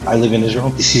I live in Israel.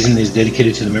 The season is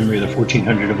dedicated to the memory of the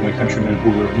 1,400 of my countrymen who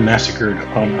were massacred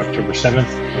on October 7th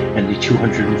and the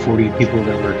 240 people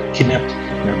that were kidnapped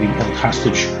and are being held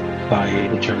hostage by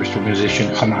the terrorist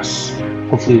organization Hamas.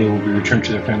 Hopefully they will be returned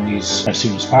to their families as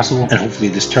soon as possible, and hopefully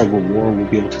this terrible war will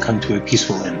be able to come to a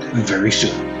peaceful end very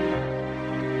soon.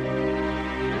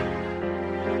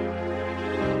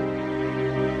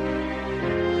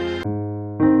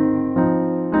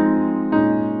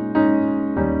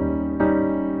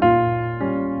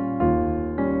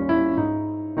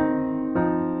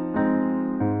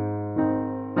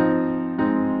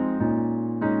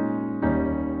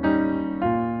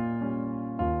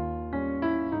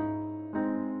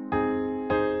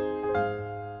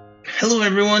 Hello,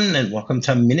 everyone, and welcome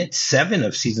to Minute 7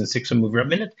 of Season 6 of MovieRob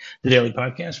Minute, the daily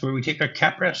podcast where we take a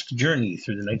Capra-esque journey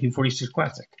through the 1946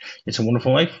 classic. It's a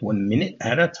Wonderful Life, 1 minute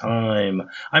at a time.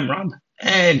 I'm Rob,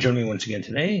 and joining me once again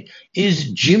today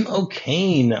is Jim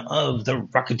O'Kane of the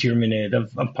Rocketeer Minute,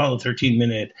 of Apollo 13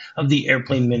 Minute, of the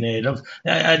Airplane Minute, of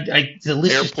the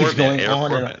list just keeps going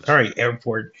on. And sorry,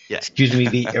 Airport. Yeah. Excuse me,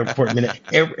 the Airport Minute.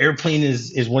 Airplane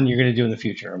is one you're going to do in the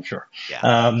future, I'm sure.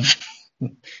 Yeah.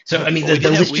 So, I mean, the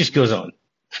list just goes on.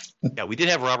 Yeah, we did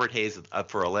have Robert Hayes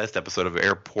for our last episode of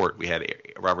Airport. We had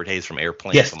Robert Hayes from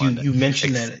Airplane. Yes, you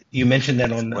mentioned that. You mentioned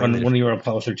that on one of your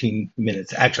Apollo 13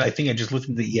 minutes. Actually, I think I just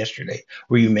listened to it yesterday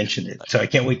where you mentioned it. So I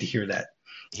can't wait to hear that.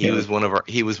 He was one of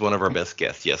our best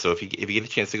guests. Yeah. So if you get a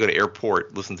chance to go to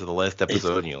Airport, listen to the last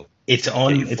episode. It's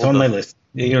on my list.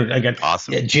 I got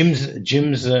awesome. Yeah, Jim's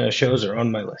shows are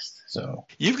on my list. So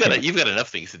you've got enough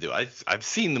things to do. I've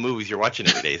seen the movies you're watching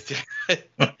every day.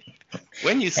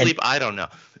 When you sleep, I don't know.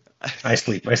 I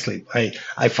sleep.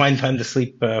 I find time to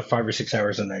sleep 5 or 6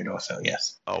 hours a night. Also,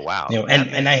 yes. Oh wow.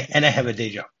 And I have a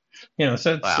day job.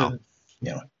 So it's, wow.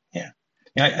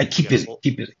 I keep busy.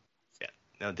 Keep busy. Yeah.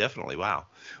 No, definitely. Wow.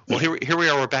 Well, here we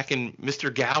are. We're back in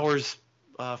Mr. Gower's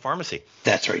pharmacy.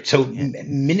 That's right. So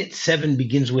minute 7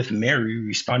 begins with Mary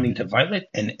responding to Violet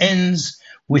and ends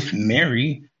with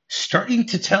Mary starting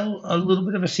to tell a little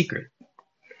bit of a secret.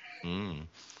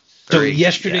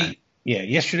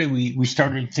 Yesterday we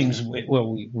started things.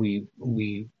 We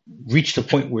reached a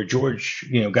point where George,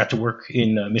 got to work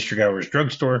in Mr. Gower's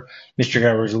drugstore. Mr.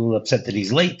 Gower is a little upset that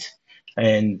he's late,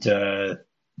 and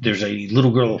there's a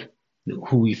little girl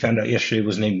who we found out yesterday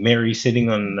was named Mary sitting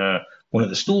on one of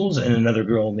the stools, and another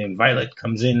girl named Violet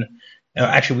comes in.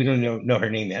 Actually, we don't know her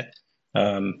name yet.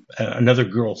 Another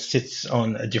girl sits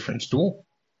on a different stool,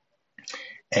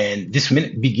 and this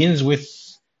minute begins with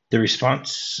the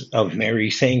response of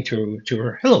Mary saying to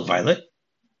her, "Hello, Violet."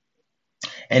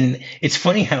 And it's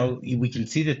funny how we can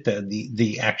see that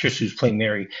the actress who's playing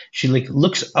Mary, she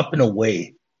looks up and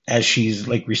away as she's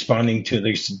responding to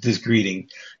this greeting,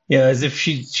 as if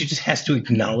she just has to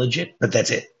acknowledge it, but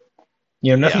that's it.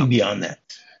 Nothing beyond that.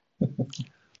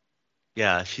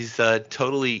 Yeah, she's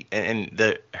totally,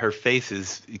 and her face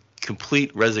is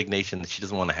complete resignation that she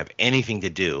doesn't want to have anything to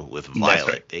do with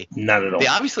Violet. Right. Not at all.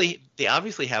 They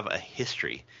obviously have a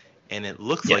history, and it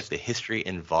looks like the history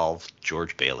involves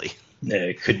George Bailey.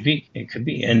 It could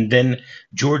be. And then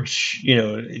George,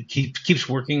 keeps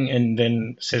working, and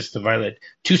then says to Violet,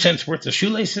 2 cents worth of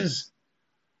shoelaces.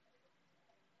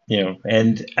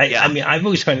 And I mean, I've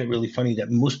always found it really funny that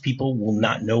most people will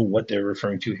not know what they're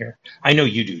referring to here. I know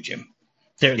you do, Jim.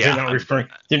 They're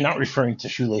not referring to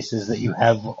shoelaces that you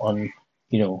have on,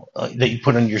 that you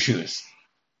put on your shoes.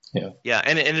 Yeah,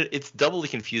 and it's doubly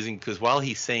confusing because while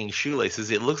he's saying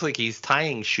shoelaces, it looks like he's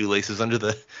tying shoelaces under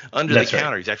the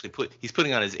counter. He's actually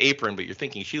putting on his apron, but you're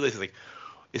thinking shoelaces. Like,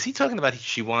 is he talking about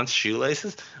she wants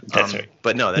shoelaces? That's right.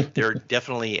 But no, they're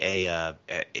definitely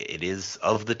it is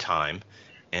of the time,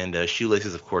 and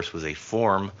shoelaces, of course, was a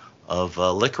form of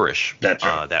licorice. That's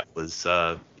right. That was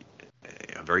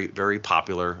very, very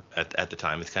popular at the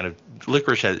time. It's kind of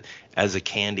licorice as a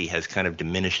candy has kind of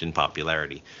diminished in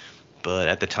popularity. But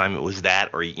at the time it was that,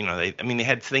 or they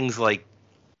had things like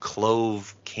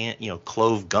clove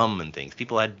gum and things.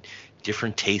 People had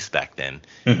different tastes back then,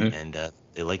 and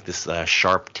they liked this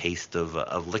sharp taste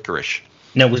of licorice.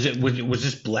 Now, was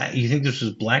this black? You think this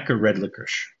was black or red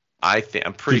licorice?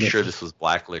 I'm pretty sure this was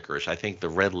black licorice. I think the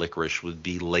red licorice would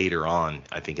be later on.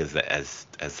 I think as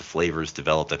the flavors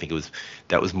developed, I think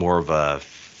that was more of a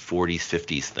 40s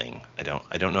 50s thing. I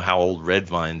don't know how old red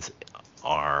vines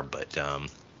are, but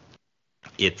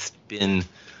it's been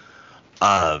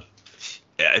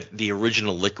the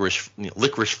original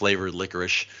licorice flavored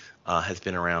licorice has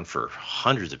been around for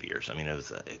hundreds of years. I mean,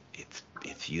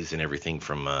 it's used in everything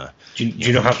from. Do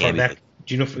you know how far back?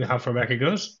 Do you know how far back it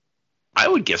goes? I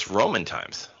would guess Roman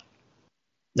times.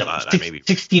 No, maybe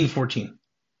 1614.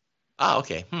 Ah,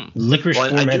 okay. Licorice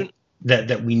Well, I do. format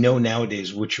that we know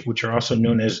nowadays, which are also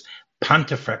known as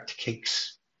Pontefract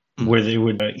cakes, Hmm, where they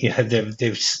would you have they've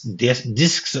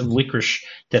discs of licorice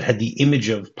that had the image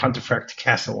of Pontefract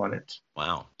Castle on it,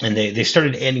 wow. and they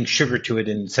started adding sugar to it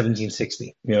in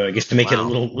 1760. I guess to make it a Wow.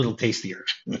 little tastier.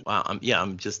 Wow.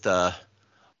 I'm just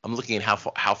I'm looking at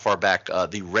how far back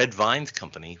the Red Vines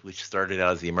Company, which started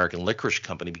out as the American Licorice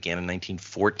Company, began in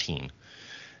 1914,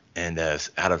 and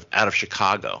out of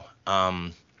Chicago.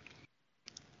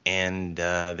 And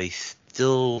they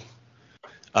still.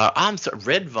 I'm sorry,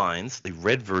 Red Vines, the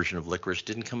red version of licorice,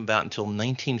 didn't come about until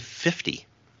 1950.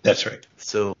 That's right.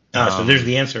 So, So there's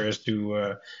the answer as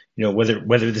to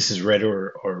whether this is red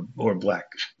or black.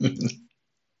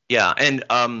 yeah, and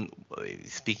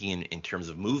speaking in terms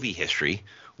of movie history,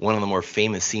 one of the more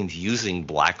famous scenes using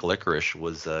black licorice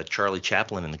was Charlie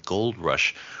Chaplin in The Gold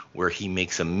Rush, where he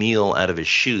makes a meal out of his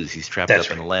shoes. He's trapped That's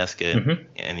up in right. Alaska, Hmm.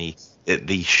 and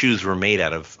the shoes were made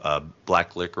out of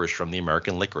black licorice from the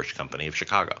American Licorice Company of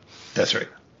Chicago. That's right.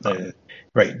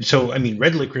 Right. So I mean,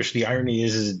 red licorice. The irony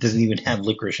is it doesn't even have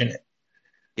licorice in it.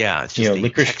 Yeah, it's just the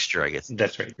Licorice. texture, I guess.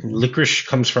 That's right. Licorice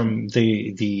comes from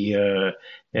the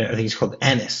I think it's called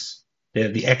anise.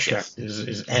 The extract Yes,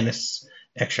 is anise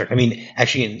extract. I mean,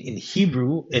 actually, in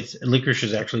Hebrew, it's licorice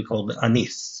is actually called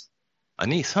anise.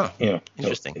 anise, huh? So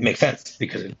Interesting. it makes sense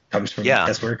because it comes from Yeah,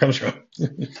 that's where it comes from.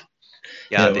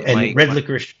 yeah. And red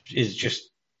licorice is just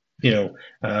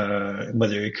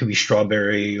whether it could be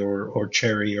strawberry or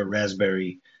cherry or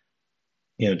raspberry.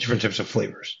 Different types of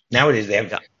flavors. Nowadays they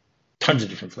have Yeah. tons of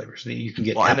different flavors. You can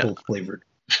get Well, I know apple flavored.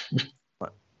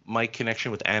 my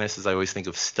connection with anise is I always think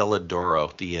of Stella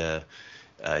D'Oro, the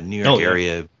New Oh York yeah.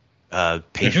 area Hmm.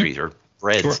 pastries or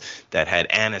breads Sure. that had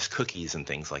anise cookies and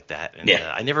things like that. And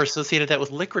Yeah. I never associated that with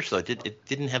licorice, though. It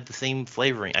didn't have the same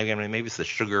flavoring. I mean, maybe it's the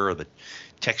sugar or the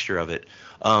texture of it.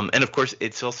 And of course,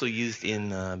 it's also used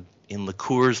in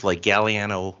liqueurs like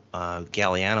Galliano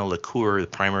liqueur. The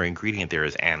primary ingredient there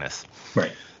is anise.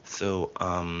 Right. So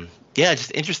yeah,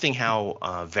 just interesting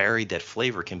how varied that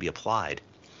flavor can be applied.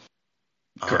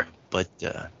 Correct. But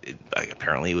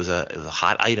apparently it was a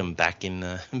hot item back in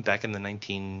back in the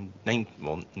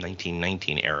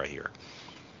 1919 era here.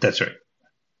 That's right.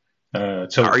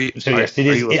 Are you So yes, it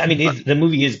are is. you I mean, the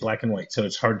movie is black and white, so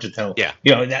it's hard to tell. yeah,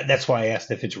 That's why I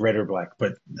asked if it's red or black.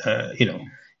 But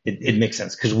it makes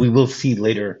sense because we will see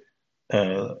later.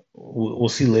 We'll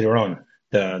see later on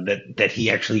that he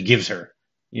actually gives her,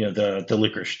 the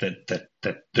licorice that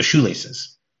the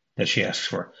shoelaces that she asks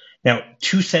for. Now,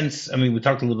 2 cents. I mean, we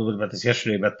talked a little bit about this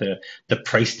yesterday about the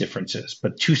price differences,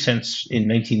 but 2 cents in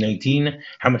 1919.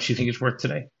 How much do you think it's worth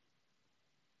today?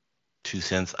 2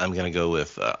 cents. I'm going to go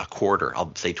with a quarter.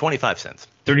 I'll say 25 cents.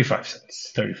 35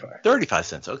 cents. 35. 35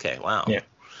 cents. Okay. Wow. Yeah.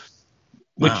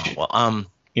 Wow. Which Well,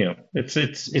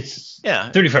 it's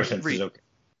yeah. 35 cents is okay.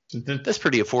 That's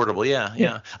pretty affordable. Yeah.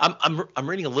 Yeah. Yeah. I'm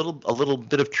reading a little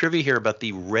bit of trivia here about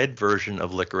the red version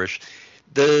of licorice.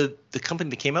 The company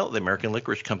that came out with the American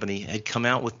Licorice Company had come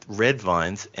out with Red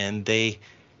Vines, and they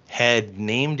had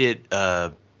named it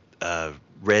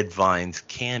Red Vines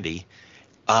Candy.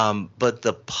 But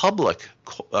the public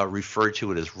referred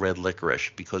to it as red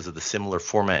licorice because of the similar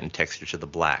format and texture to the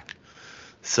black.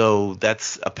 So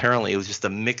that's apparently it was just a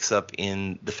mix-up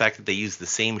in the fact that they used the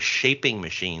same shaping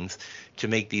machines to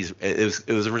make these. It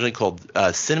was originally called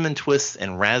cinnamon twists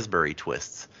and raspberry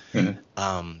twists. Mhm.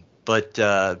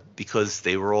 But because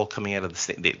they were all coming out of the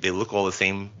same, they look all the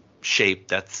same shape.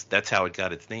 That's how it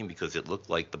got its name because it looked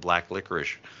like the black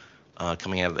licorice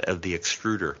coming out of the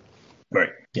extruder. Right.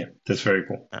 Yeah, that's very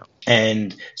cool. Yeah.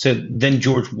 And so then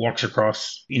George walks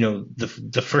across.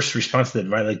 The first response that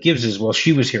Violet gives is, "Well,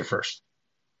 she was here first."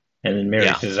 And then Mary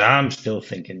Yeah. says, "I'm still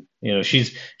thinking."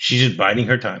 She's just biding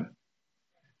her time.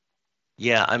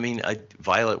 Yeah, I mean,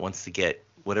 Violet wants to get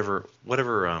whatever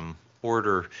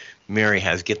order Mary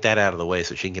has, get that out of the way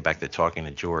so she can get back to talking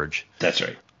to George. That's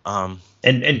right. Um,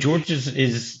 And George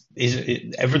is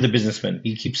ever the businessman.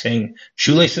 He keeps saying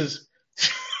shoelaces.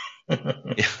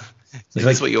 yeah. It's This is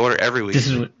like, what you order every week.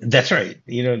 that's right.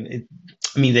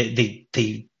 I mean,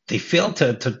 they fail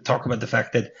to talk about the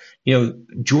fact that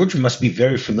George must be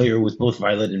very familiar with both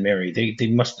Violet and Mary. They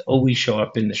must always show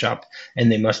up in the shop,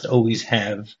 and they must always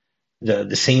have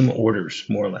the same orders,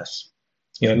 more or less.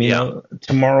 I mean, Yeah.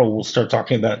 tomorrow we'll start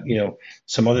talking about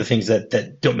some other things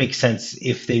that don't make sense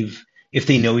if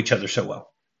they know each other so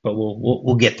well. But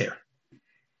we'll get there.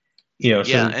 Yeah,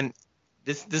 So and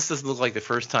this doesn't look like the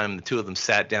first time the two of them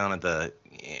sat down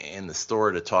in the store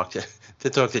to talk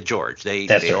to George. that's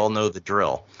They right. all know the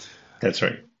drill. That's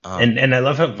right. Um, And I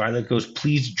love how Violet goes,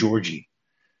 "Please, Georgie."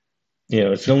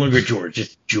 It's no longer George,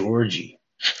 it's Georgie.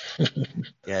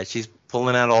 Yeah, she's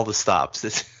pulling out all the stops.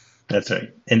 That's right.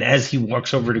 And as he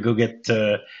walks over to go get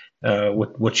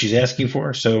what she's asking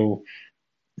for, so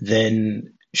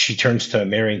then she turns to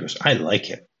Mary and goes, "I like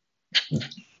him."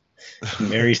 And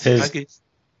Mary How says, could,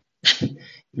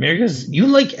 "Mary goes, you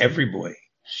like every boy."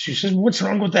 She says, "What's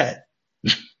wrong with that?"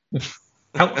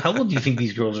 How old do you think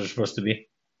these girls are supposed to be?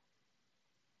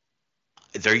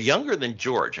 they're younger than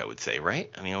George, I would say,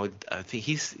 right? I mean, I think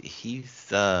he's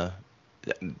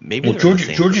maybe Well, they're in the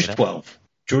same George grade. is 12.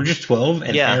 George is 12,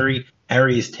 and Yeah,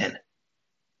 Harry is 10.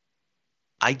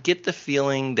 I get the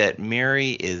feeling that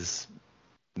Mary is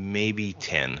maybe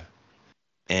 10,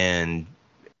 and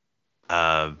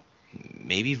uh,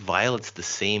 maybe Violet's the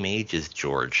same age as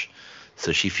George,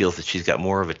 so she feels that she's got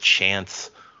more of a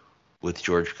chance with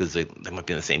George because they might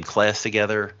be in the same class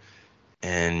together,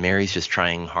 and Mary's just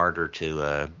trying harder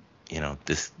to,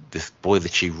 this boy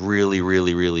that she really,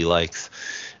 really, really likes.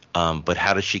 But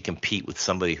how does she compete with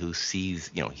somebody who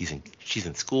sees, she's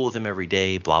in school with him every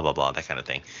day, blah blah blah, that kind of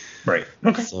thing. Right.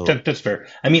 Okay. So That's fair.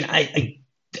 I mean, I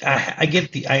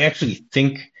get I actually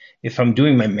think if I'm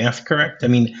doing my math correct, I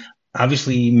mean,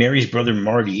 obviously Mary's brother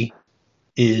Marty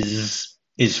is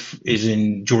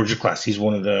in Georgia class. He's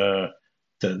one of the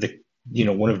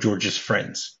one of George's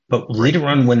friends. But right, later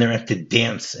on when they're at the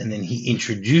dance and then he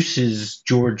introduces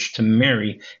George to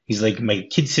Mary, he's like, "My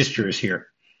kid sister is here."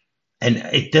 And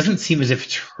it doesn't seem as if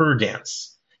it's her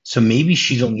dance. So maybe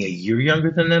she's only a year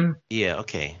younger than them. yeah,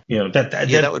 okay, You know,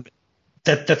 yeah, that would,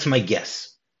 that's my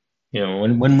guess. You know,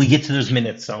 when we get to those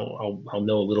minutes, I'll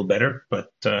know a little better.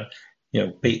 But yeah.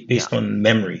 based on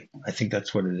memory, I think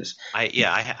that's what it is.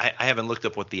 I haven't looked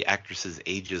up what the actresses'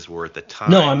 ages were at the No,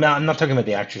 time. I'm not talking about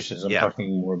the actresses. I'm Yeah, talking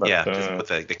more about yeah,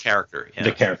 just with the character. the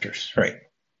Yeah, characters, right?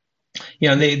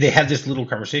 Yeah, and they have this little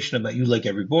conversation about you like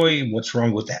every boy. What's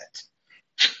wrong with that?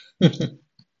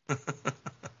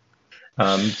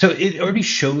 So it already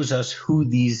shows us who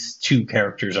these two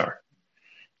characters are.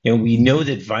 You know, we know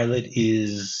that Violet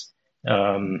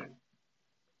um,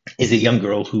 is a young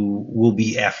girl who will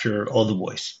be after all the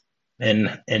boys,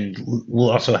 and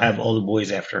will also have all the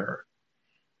boys after her.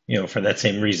 You know, for that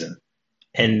same reason.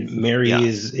 And Mary yeah,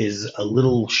 is a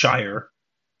little shyer,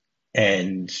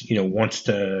 and wants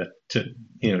to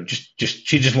just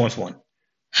she just wants one.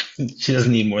 She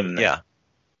doesn't need more than that. yeah.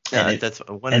 And Yeah, it that's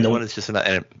one. and One the is just enough,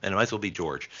 and it might as well be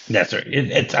George. That's right.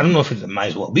 I don't know if it might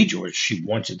as well be George. She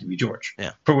wants it to be George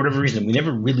Yeah, for whatever reason. We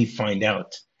never really find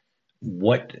out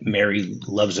what Mary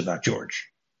loves about George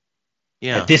at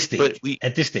yeah. this stage. But we,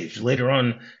 At this stage, later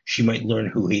on, she might learn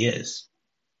who he is.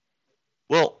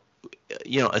 well,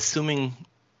 assuming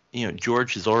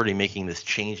George is already making this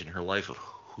change in her life of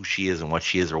who she is and what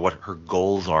she is or what her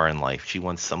goals are in life. She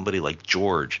wants somebody like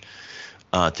George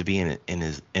to be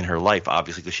in her life,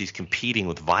 obviously, because she's competing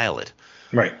with Violet.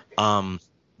 Right. Um,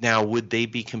 Now, would they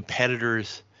be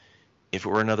competitors if it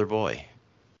were another boy,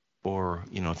 or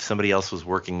if somebody else was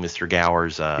working Mr.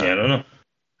 Gower's? Yeah, I don't know.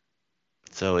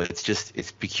 So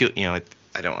it's peculiar.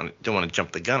 I don't want to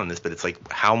jump the gun on this, but it's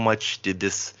like how much did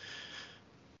this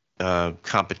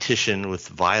competition with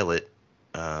Violet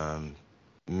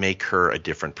make her a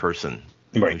different person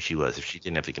than who Right. she was if she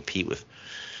didn't have to compete with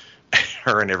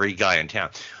her and every guy in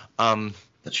town? Um,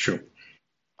 That's true.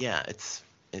 yeah, it's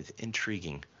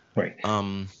intriguing. Right.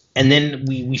 Um, And then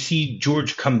we see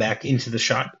George come back into the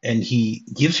shot, and he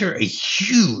gives her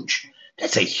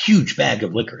that's a huge bag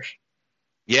of licorice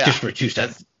yeah, just for 2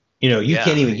 cents. that's You yeah.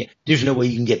 can't even there's no way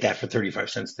you can get that for 35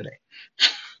 cents today.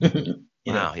 you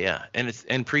know, Wow, yeah, and it's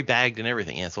pre-bagged and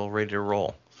everything. Yeah, it's all ready to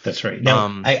roll. That's right. Now,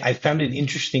 Um, I found an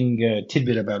interesting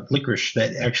tidbit about licorice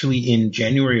that actually in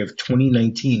January of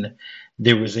 2019,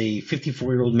 there was a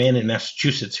 54-year-old man in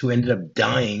Massachusetts who ended up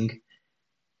dying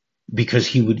because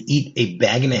he would eat a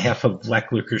bag and a half of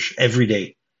black licorice every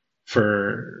day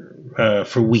for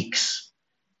weeks,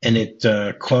 and it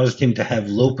caused him to have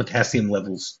low potassium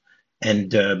levels, and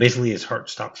basically his heart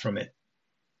stopped from it.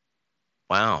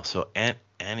 wow. So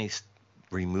Annie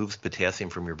removes potassium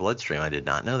from your bloodstream. I did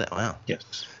not know that. Wow. Yes,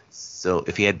 So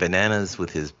if he had bananas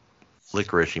with his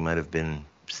licorice, he might have been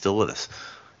still with us.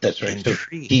 that's right. So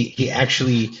Intriguing. he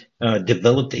actually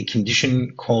developed a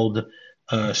condition called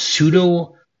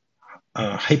pseudo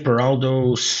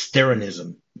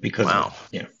hyperaldosteronism because of it. Wow.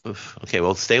 Yeah, Oof. Okay,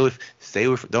 well,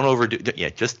 don't overdo. Yeah,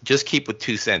 just keep with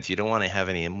 2 cents. You don't want to have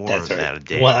any more that's of right. that a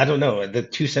day. Well, I don't know. The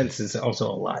 2 cents is also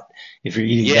a lot if you're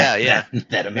eating Yeah, yeah. that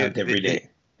They, amount they, every they, day.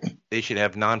 they should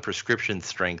have non-prescription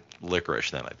strength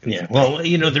licorice then, I could Yeah. say. Well,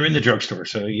 they're in the drugstore,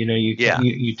 so Yeah,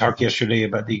 you talked yesterday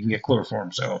about that you can get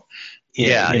chloroform. So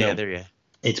yeah, yeah.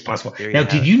 it's possible. There you Now,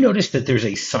 have did it. you notice that there's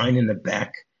a sign in the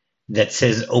back that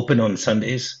says "Open on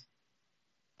Sundays"?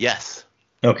 Yes.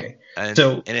 Okay, And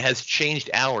so it has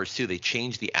changed hours too. They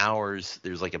changed the hours.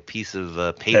 There's like a piece of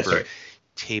that's paper right,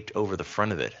 taped over the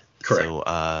front of it. correct.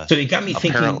 So So it got me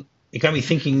apparently, thinking. It got me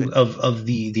thinking of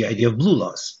the idea of blue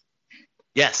laws.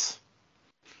 yes,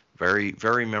 very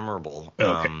very memorable.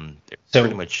 Okay, They're pretty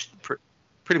so much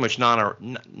pretty much not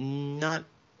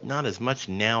as much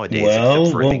nowadays, except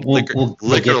well, for I think we'll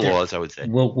liquor get there. laws. I would say.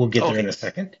 We'll get there in Okay, a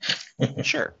second.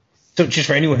 sure. So, just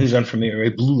for anyone who's unfamiliar,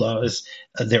 right, blue laws,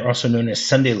 they're also known as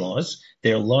Sunday laws.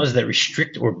 They are laws that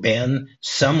restrict or ban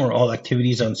some or all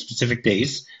activities on specific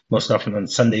days, most often on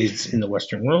Sundays in the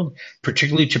Western world,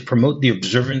 particularly to promote the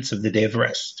observance of the day of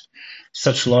rest.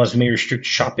 Such laws may restrict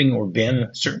shopping or ban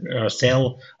certain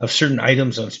sale of certain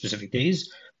items on specific days.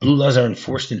 Blue laws are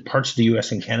enforced in parts of the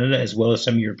US and Canada, as well as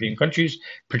some European countries,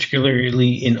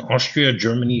 particularly in Austria,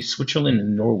 Germany, Switzerland,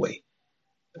 and Norway,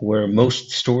 where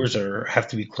most stores have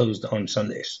to be closed on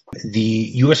Sundays.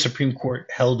 The U.S. Supreme Court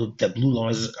held that blue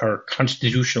laws are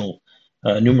constitutional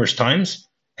numerous times,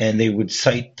 and they would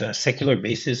cite secular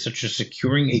bases such as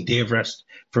securing a day of rest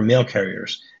for mail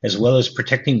carriers, as well as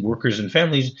protecting workers and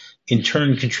families, in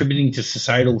turn contributing to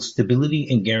societal stability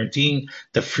and guaranteeing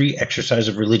the free exercise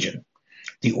of religion.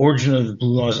 The origin of the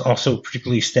blue laws also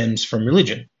particularly stems from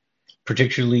religion,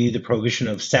 particularly the prohibition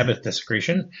of Sabbath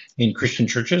desecration in Christian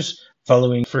churches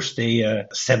following first a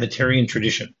Sabbatarian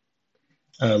tradition.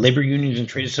 Labor unions and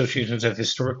trade associations have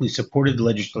historically supported the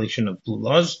legislation of blue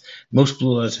laws. Most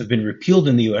blue laws have been repealed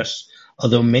in the U.S.,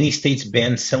 although many states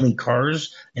ban selling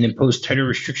cars and impose tighter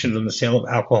restrictions on the sale of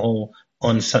alcohol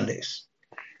on Sundays.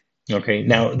 Okay,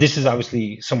 now this is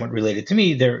obviously somewhat related to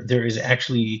me. There is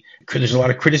actually there's a lot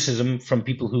of criticism from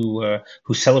people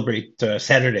who celebrate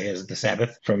Saturday as the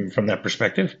Sabbath from that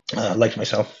perspective. Like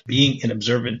myself, being an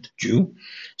observant Jew,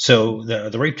 so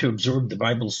the right to observe the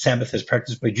Bible's Sabbath as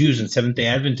practiced by Jews and Seventh Day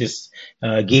Adventists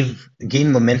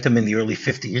gained momentum in the early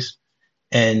 '50s,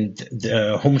 and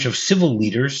a whole bunch of civil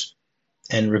leaders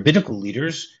and rabbinical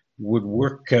leaders would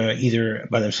work either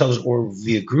by themselves or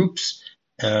via groups.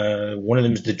 One of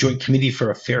them is the Joint Committee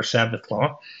for a Fair Sabbath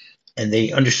Law, and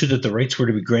they understood that the rights were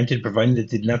to be granted provided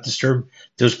it did not disturb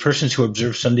those persons who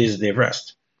observe Sunday as a day of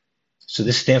rest. So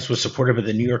this stance was supported by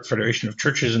the New York Federation of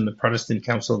Churches and the Protestant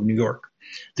Council of New York.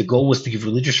 The goal was to give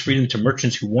religious freedom to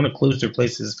merchants who want to close their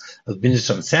places of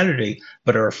business on Saturday,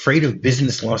 but are afraid of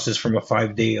business losses from a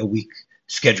 5-day-a-week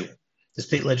schedule. The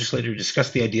state legislature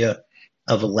discussed the idea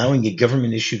of allowing a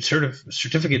government-issued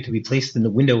certificate to be placed in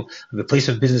the window of a place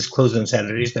of business closed on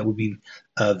Saturdays that would be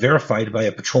verified by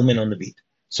a patrolman on the beat.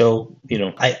 So,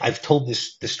 I've told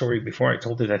this story before. I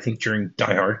told it, I think, during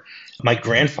Die Hard. My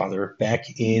grandfather, back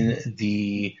in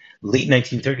the late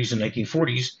 1930s and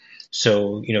 1940s,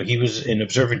 so, he was an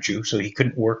observant Jew, so he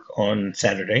couldn't work on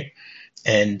Saturday,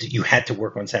 and you had to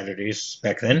work on Saturdays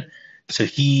back then. So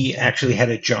he actually had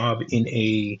a job in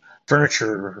a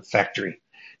furniture factory,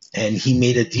 and he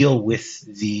made a deal with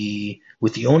the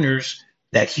owners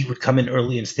that he would come in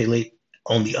early and stay late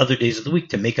on the other days of the week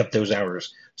to make up those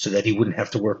hours so that he wouldn't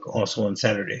have to work also on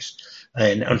Saturdays.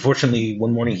 And unfortunately,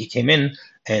 one morning he came in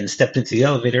and stepped into the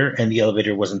elevator, and the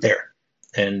elevator wasn't there.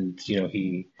 And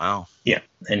Wow.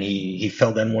 and he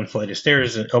fell down one flight of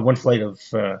stairs,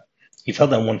 he fell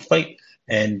down one flight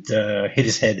and hit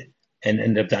his head and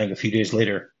ended up dying a few days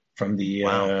later from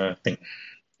the thing.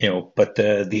 But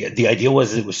the idea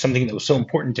was it was something that was so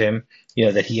important to him,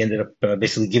 that he ended up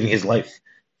basically giving his life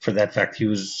for that fact. He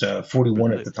was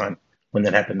 41 at the time when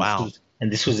that happened. Wow.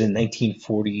 And this was in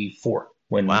 1944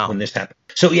 when this happened.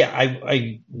 So yeah,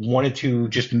 I wanted to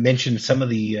just mention some of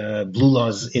the blue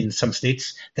laws in some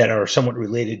states that are somewhat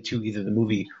related to either the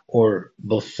movie or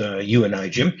both you and I,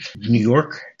 Jim. New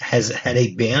York has had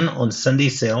a ban on Sunday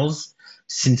sales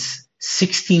since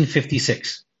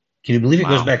 1656. Can you believe it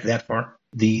goes back that far?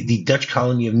 The Dutch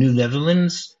colony of New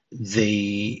Netherlands,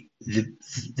 they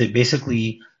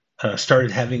basically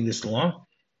started having this law,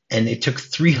 and it took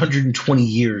 320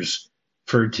 years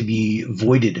for it to be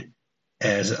voided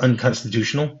as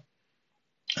unconstitutional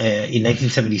in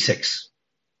 1976.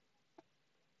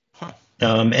 Huh.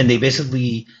 And they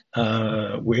basically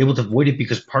were able to avoid it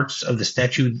because parts of the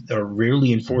statute are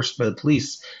rarely enforced by the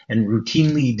police and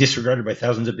routinely disregarded by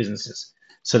thousands of businesses.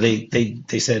 So they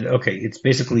said, okay, it's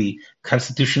basically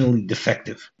constitutionally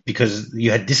defective because you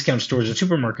had discount stores and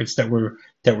supermarkets that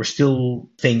were still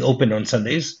staying open on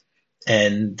Sundays,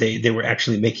 and they were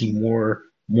actually making more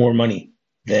money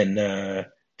than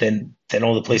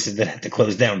all the places that had to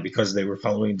close down because they were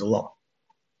following the law.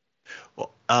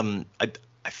 Well,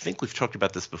 I think we've talked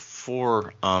about this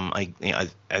before.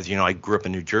 As you know, I grew up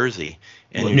in New Jersey,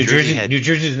 and New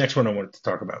Jersey is the next one I wanted to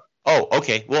talk about. Oh,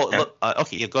 okay. Well, Yeah. look,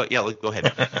 okay. Go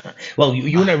ahead. Well,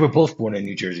 you Uh, and I were both born in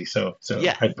New Jersey, so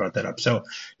yeah, I brought that up. So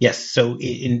yes, so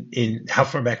in how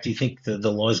far back do you think the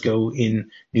laws go in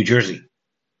New Jersey?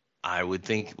 I would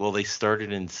think. Well, they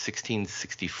started in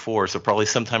 1664, so probably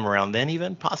sometime around then,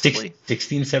 even possibly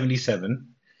 1677.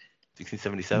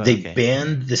 1677. They Okay.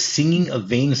 banned the singing of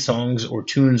vain songs or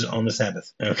tunes on the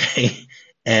Sabbath. Okay,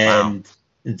 Wow. and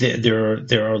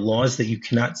there are laws that you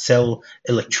cannot sell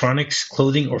electronics,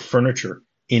 clothing, or furniture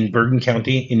in Bergen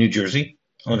County in New Jersey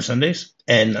on Sundays.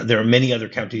 And there are many other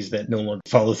counties that no longer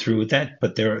follow through with that.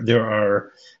 But there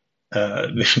are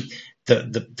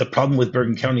the problem with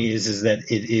Bergen County is that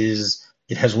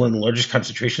it has one of the largest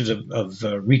concentrations of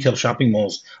retail shopping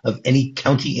malls of any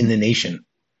county in the nation,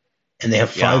 and they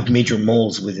have Yeah. five major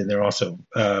malls within there also.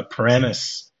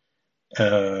 Paramus,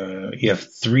 you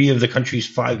have three of the country's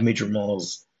five major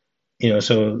malls.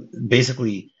 So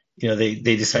basically, they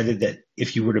decided that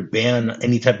if you were to ban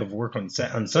any type of work on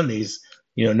Sundays,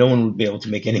 no one would be able to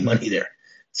make any money there.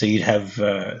 So you'd have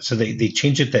so they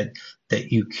changed it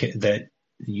that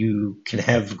you can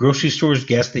have grocery stores,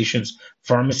 gas stations,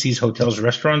 pharmacies, hotels,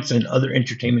 restaurants, and other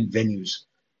entertainment venues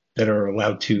that are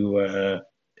allowed to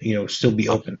still be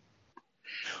open.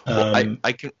 Well, Um,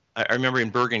 I remember in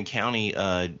Bergen County,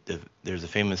 there's a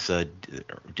famous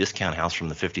discount house from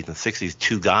the 50s and 60s.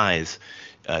 Two guys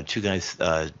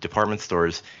department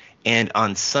stores, and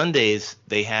on Sundays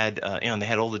they had they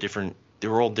had all the different. They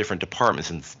were all different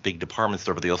departments in this big department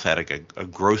store, but they also had like a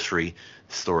grocery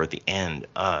store at the end,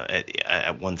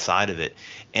 at one side of it.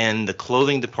 And the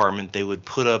clothing department, they would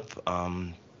put up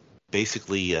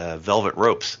basically velvet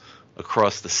ropes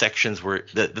across the sections where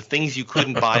the things you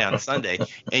couldn't buy on Sunday,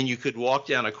 and you could walk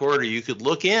down a corridor, you could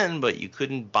look in, but you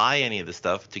couldn't buy any of the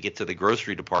stuff to get to the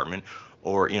grocery department,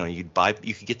 or you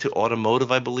could get to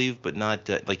automotive, I believe, but not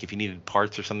like if you needed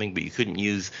parts or something, but you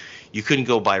couldn't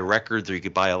go buy records, or you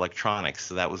could buy electronics.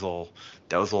 So that was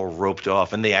all roped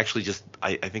off, and they actually just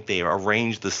I think they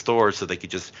arranged the store so they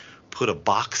could just put a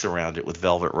box around it with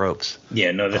velvet ropes.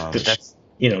 Yeah, no, that's That's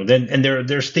then and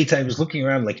there are states I was looking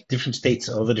around like different states,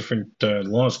 all the different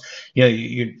laws.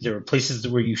 There are places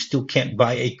where you still can't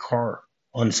buy a car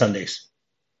on Sundays.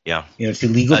 Yeah. It's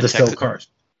illegal to sell Texas. cars.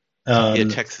 Yeah, Um,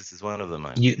 Texas is one of them.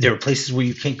 there are places where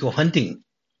you can't go hunting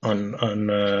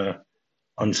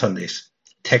on Sundays.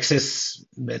 Texas,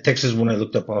 when I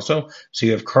looked up also, so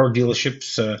you have car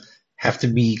dealerships have to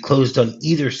be closed on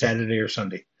either Saturday or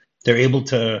Sunday. They're able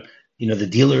to, the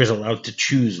dealer is allowed to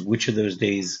choose which of those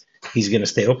days he's going to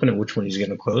stay open and which one he's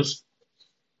going to close.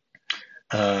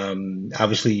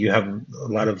 Obviously, you have a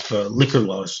lot of liquor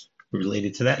laws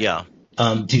related to that. Yeah.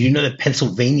 Did you know that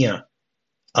Pennsylvania,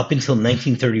 up until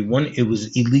 1931, it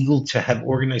was illegal to have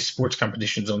organized sports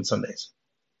competitions on Sundays?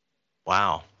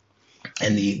 Wow.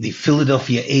 And the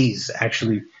Philadelphia A's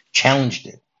actually challenged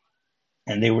it,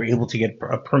 and they were able to get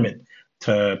a permit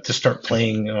to start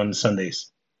playing on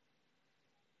Sundays.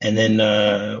 And then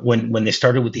when they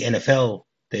started with the NFL,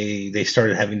 they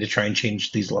started having to try and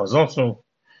change these laws also.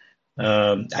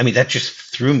 I mean, that just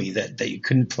threw me that you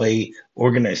couldn't play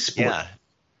organized sport. Yeah.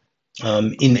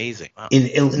 In Amazing. Wow. in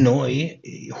Illinois,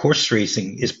 horse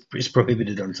racing is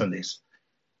prohibited on Sundays.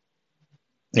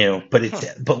 Huh.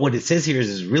 But what it says here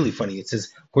is really funny. It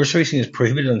says horse racing is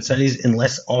prohibited on Sundays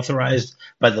unless authorized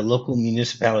by the local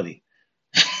municipality.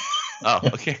 Oh,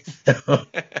 okay.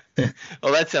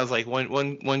 Well, that sounds like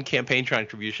one campaign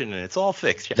contribution, and it's all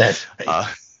fixed. Yeah. That's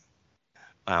right.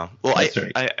 Wow. Well, That's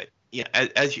right. yeah,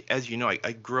 as you know,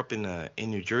 I grew up in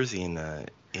New Jersey, in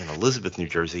Elizabeth, New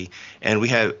Jersey, and we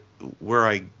had where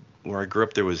I grew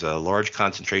up, there was a large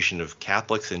concentration of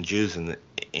Catholics and Jews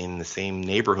in the same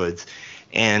neighborhoods,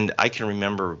 and I can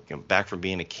remember, back from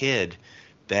being a kid,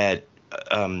 that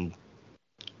um,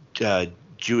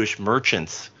 Jewish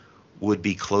merchants would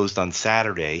be closed on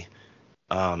Saturday,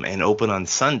 and open on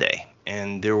Sunday,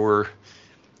 and there were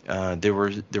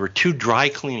two dry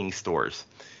cleaning stores,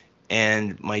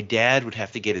 and my dad would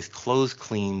have to get his clothes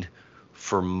cleaned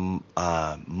for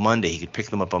Monday. He could pick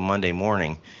them up on Monday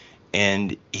morning,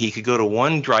 and he could go to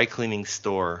one dry cleaning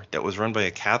store that was run by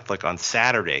a Catholic on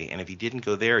Saturday, and if he didn't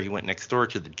go there, he went next door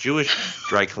to the Jewish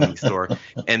dry cleaning store,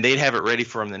 and they'd have it ready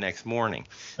for him the next morning.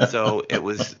 So it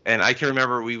was, and I can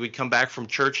remember we would come back from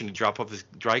church and he'd drop off his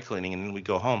dry cleaning, and then we'd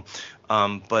go home.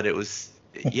 But it was,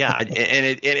 yeah,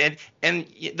 and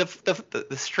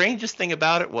the strangest thing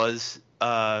about it was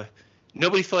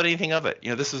nobody thought anything of it.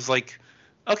 This was like,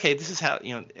 okay, this is how,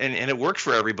 and it worked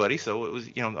for everybody, so it was,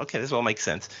 okay, this all makes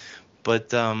sense.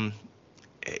 But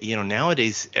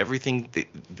nowadays everything,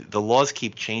 the laws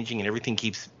keep changing and everything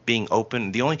keeps being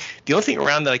open. The only thing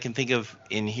around that I can think of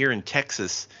here in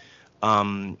Texas,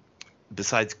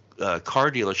 besides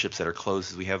car dealerships that are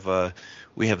closed, we have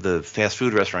the fast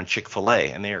food restaurant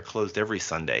Chick-fil-A, and they are closed every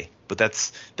Sunday. But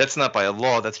that's not by a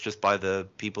law. That's just by the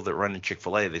people that run in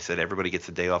Chick-fil-A. They said everybody gets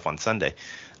a day off on Sunday.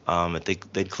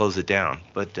 They'd close it down.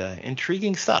 But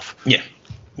intriguing stuff. Yeah,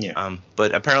 yeah,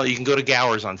 But apparently you can go to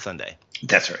Gower's on Sunday.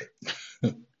 that's right.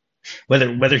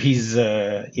 Whether he's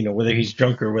whether he's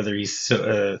drunk or whether he's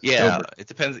sober, It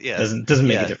depends. Yeah, doesn't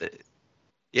make a difference.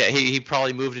 Yeah, he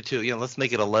probably moved it to, let's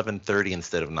make it 11:30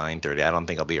 instead of 9:30. I don't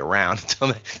think I'll be around until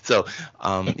then. So,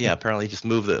 apparently just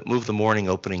move the morning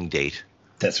opening date.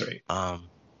 That's right.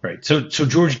 Right. So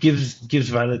George gives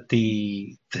Violet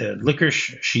the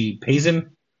licorice. She pays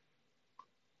him,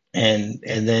 and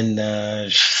then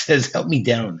she says, "Help me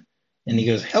down," and he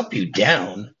goes, "Help you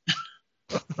down."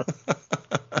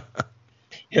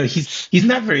 He's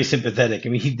not very sympathetic. I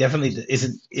mean, he definitely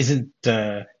isn't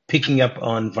picking up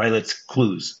on Violet's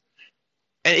clues.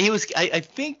 And he was, I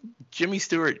think Jimmy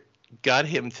Stewart got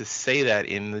him to say that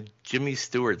in the Jimmy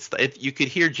Stewart you could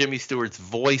hear Jimmy Stewart's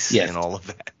voice in all of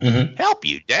that. Mm-hmm. Help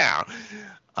you down.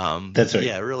 That's right.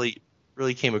 Yeah,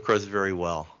 really came across very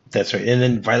well. That's right. And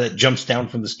then Violet jumps down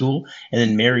from the stool, and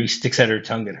then Mary sticks out her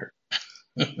tongue at her.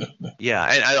 Yeah,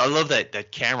 and I love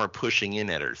that camera pushing in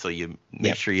at her, so you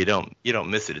make sure you don't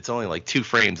miss it. It's only like 2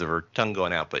 frames of her tongue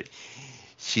going out, but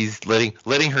she's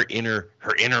letting her inner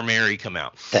Mary come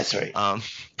out. That's right.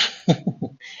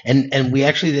 And we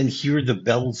actually then hear the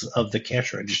bells of the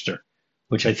cash register,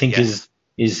 which I think is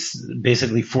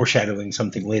basically foreshadowing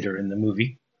something later in the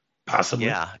movie, possibly.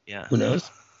 Yeah. Who knows?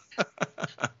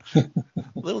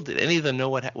 Little did any of them know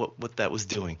what that was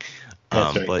doing.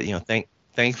 That's right. But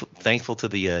thankful to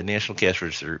the National Cash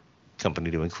Register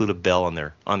Company to include a bell on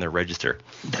their register.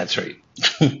 That's right.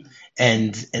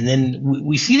 And then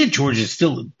we see that George is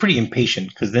still pretty impatient,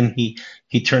 because then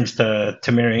he turns to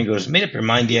Mary and goes, "Made up your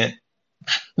mind yet?"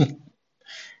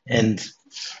 And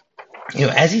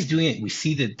as he's doing it, we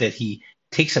see that he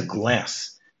takes a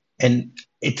glass, and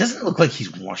it doesn't look like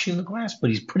he's washing the glass, but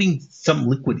he's putting some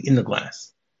liquid in the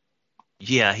glass.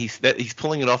 Yeah, he's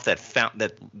pulling it off that fountain.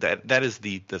 That is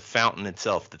the fountain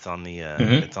itself that's on the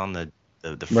that's on the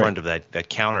front of that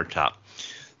countertop.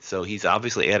 So he's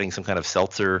obviously adding some kind of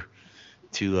seltzer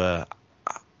to.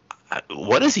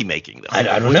 What is he making though?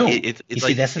 I don't know. It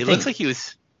looks like he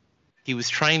was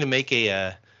trying to make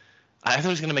a. I thought he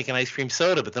was going to make an ice cream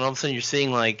soda, but then all of a sudden you're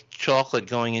seeing like chocolate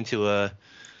going into a.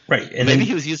 Right, and maybe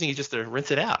he was using it just to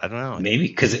rinse it out. I don't know. Maybe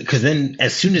because then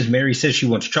as soon as Mary says she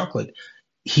wants chocolate,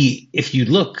 if you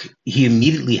look, he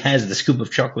immediately has the scoop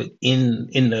of chocolate in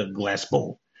the glass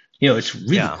bowl. It's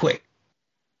really quick.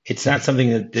 It's not something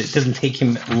that it doesn't take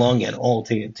him long at all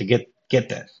to get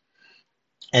that.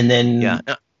 And then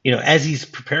as he's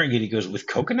preparing it, he goes, "With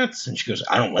coconuts?" And she goes,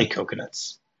 "I don't like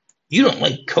coconuts." "You don't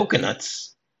like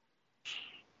coconuts?"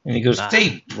 And he goes,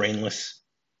 "Stay brainless.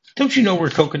 Don't you know where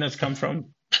coconuts come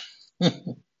from?"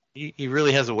 He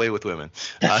really has a way with women.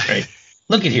 That's right.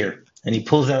 Look at here. And he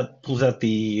pulls out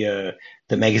the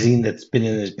magazine that's been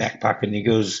in his back pocket, and he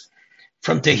goes,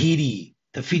 "From Tahiti,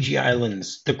 the Fiji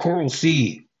Islands, the Coral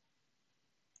Sea."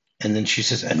 And then she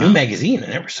says, "A new magazine? I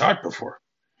never saw it before."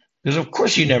 He goes, "Of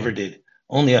course you never did.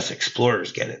 Only us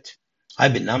explorers get it.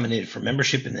 I've been nominated for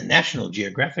membership in the National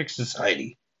Geographic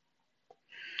Society."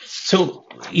 So,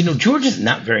 George is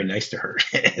not very nice to her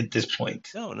at this point.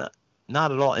 No,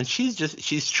 not at all. And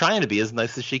she's trying to be as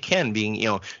nice as she can,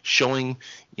 being, showing,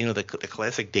 the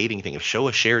classic dating thing of show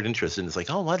a shared interest. And it's like,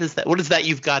 "Oh, what is that? What is that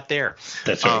you've got there?"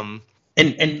 That's right.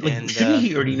 And shouldn't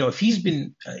he already know if he's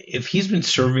been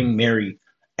serving Mary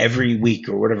every week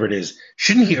or whatever it is?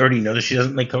 Shouldn't he already know that she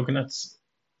doesn't like coconuts?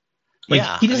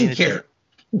 He doesn't care.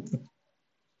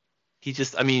 He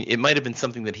just, it might have been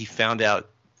something that he found out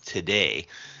today.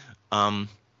 I'm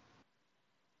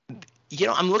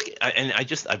looking, and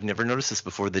I've never noticed this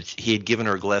before, that he had given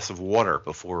her a glass of water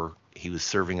before he was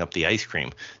serving up the ice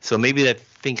cream. So maybe that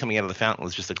thing coming out of the fountain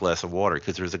was just a glass of water,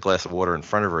 because there's a glass of water in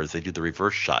front of her as they do the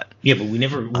reverse shot. Yeah, but we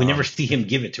never see him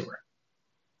give it to her.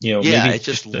 Maybe it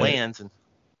just lands, and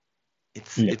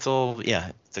it's all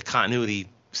it's a continuity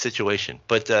situation.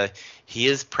 But he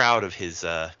is proud of his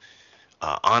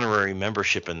honorary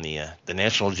membership in the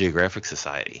National Geographic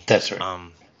Society. That's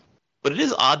right. But it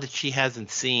is odd that she hasn't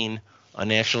seen a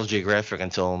National Geographic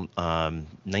until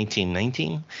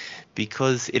 1919,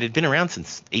 because it had been around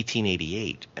since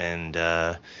 1888, and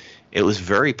it was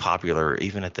very popular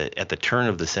even at the turn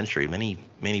of the century.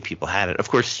 Many people had it. Of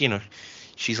course,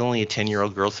 she's only a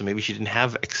 10-year-old girl, so maybe she didn't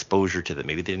have exposure to that.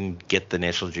 Maybe they didn't get the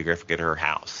National Geographic at her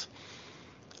house.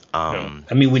 No.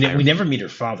 We never meet her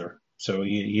father, so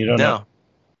you don't know.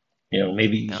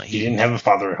 Maybe he didn't have a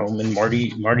father at home, and Marty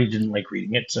didn't like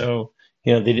reading it, so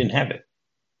They didn't have it.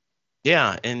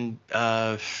 Yeah, and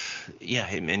yeah,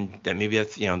 and that maybe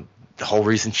that's the whole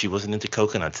reason she wasn't into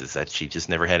coconuts is that she just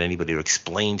never had anybody to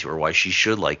explain to her why she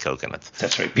should like coconuts.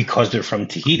 That's right, because they're from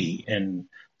Tahiti and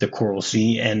the Coral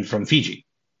Sea and from Fiji.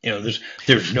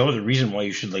 There's no other reason why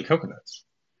you should like coconuts.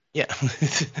 Yeah,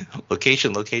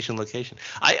 location, location, location.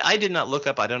 I did not look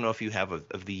up. I don't know if you have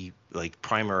of the like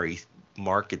primary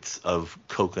markets of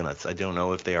coconuts. I don't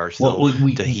know if they are Well,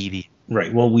 still Tahiti.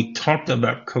 right. Well, we talked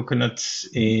about coconuts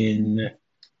I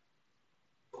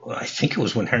think it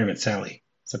was when Harry Met Sally.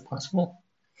 Is that possible?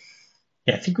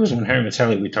 Yeah, I think it was when Harry Met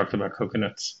Sally we talked about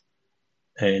coconuts.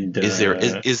 And Is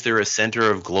there a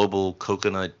center of global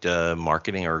coconut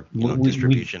marketing or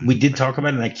distribution? we did talk about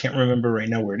it, and I can't remember right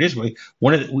now where it is.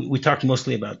 We talked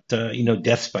mostly about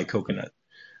deaths by coconut.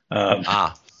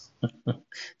 Ah,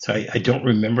 So I don't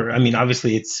remember. I mean,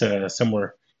 obviously it's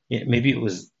somewhere. Yeah,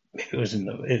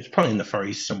 it's probably in the Far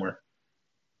East somewhere.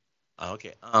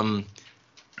 okay. I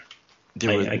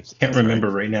can't remember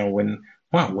right now when.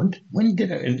 Wow, when did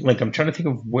I like? I'm trying to think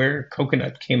of where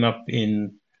coconut came up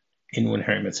in When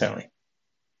Harry Met Sally.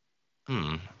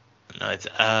 Hmm. No, it's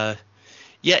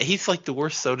yeah, he's like the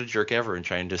worst soda jerk ever in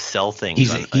trying to sell things.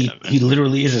 He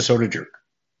literally is a soda jerk.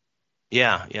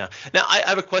 Yeah, yeah. Now I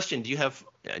have a question. Do you have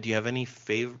any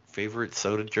favorite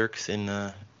soda jerks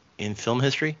in film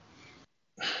history?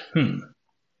 Hmm.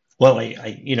 Well,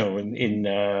 in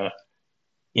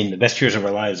the best years of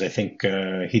our lives, I think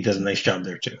he does a nice job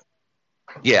there too.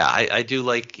 Yeah, I do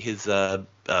like his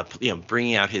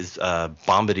bringing out his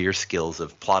bombardier skills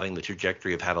of plotting the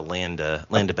trajectory of how to land a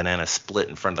banana split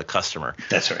in front of the customer.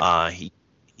 That's right.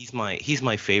 He's my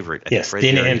favorite. I think Yes, Fred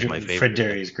Dana Derry is Andrews. my favorite. Fred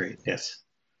Derry is great. Yes,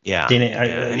 Yeah, Dana.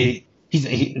 yeah, and he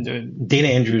Dana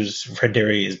Andrews. Fred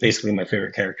Derry is basically my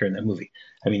favorite character in that movie.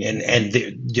 I mean, and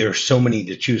there are so many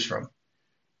to choose from.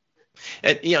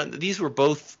 and these were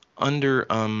both under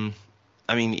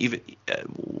I mean, even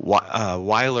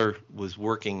Weiler was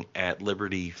working at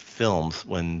Liberty Films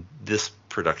when this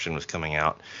production was coming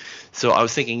out. So I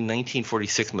was thinking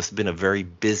 1946 must have been a very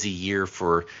busy year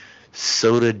for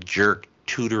soda jerk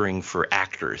tutoring for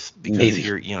actors because Maybe.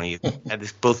 you had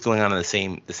this both going on in the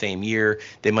same year.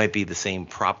 They might be the same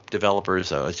prop developers.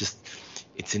 So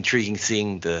it's intriguing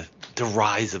seeing the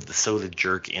rise of the soda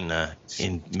jerk in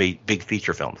big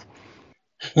feature films.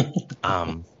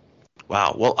 Um,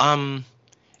 wow. Well,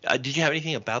 did you have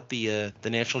anything about the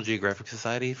National Geographic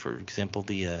Society, for example,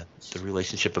 the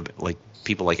relationship of like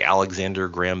people like Alexander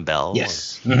Graham Bell?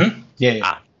 Yes. Mm-hmm. Yeah. Yeah.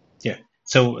 Ah, Yeah.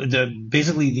 So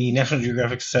basically the National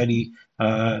Geographic Society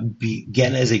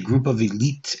began as a group of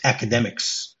elite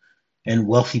academics and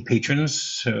wealthy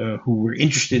patrons who were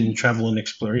interested in travel and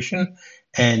exploration,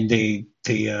 and the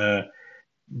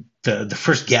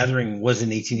first gathering was in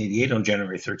 1888 on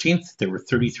January 13th. There were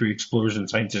 33 explorers and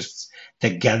scientists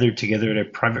that gathered together at a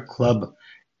private club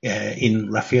in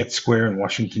Lafayette Square in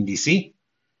Washington, D.C.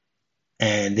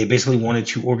 And they basically wanted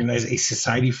to organize a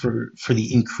society for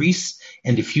the increase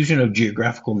and diffusion of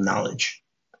geographical knowledge.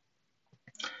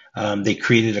 They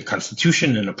created a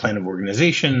constitution and a plan of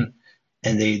organization,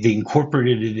 and they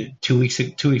incorporated it 2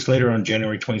 weeks later on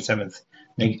January 27th,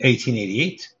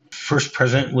 1888. First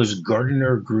president was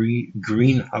Gardiner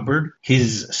Green Hubbard.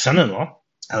 His son-in-law,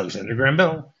 Alexander Graham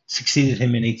Bell, succeeded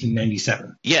him in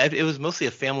 1897. yeah, it was mostly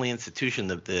a family institution.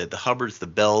 The Hubbards, the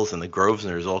Bells, and the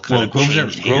Grosvenors all kind of Grosvenor,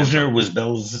 changed hands. Grosvenor was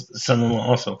Bell's son-in-law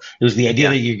also. It was the idea Yeah.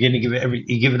 that you're going to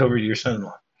you give it over to your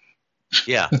son-in-law.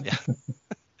 Yeah, yeah.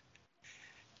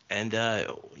 And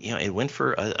it went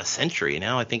for a century.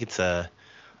 Now I think I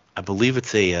believe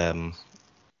it's an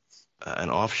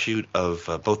offshoot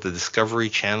of both the Discovery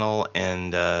Channel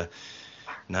and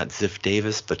not Ziff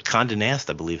Davis, but Condé Nast,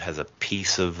 I believe, has a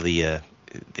piece of the.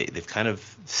 They've kind of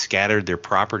scattered their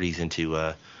properties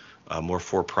into more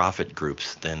for-profit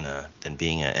groups than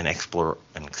being an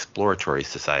exploratory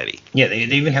society. Yeah, they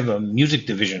even have a music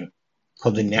division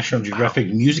called the National Geographic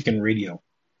Music and Radio.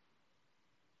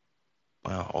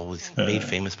 Wow, always made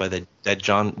famous by that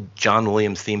John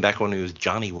Williams theme back when he was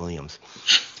Johnny Williams.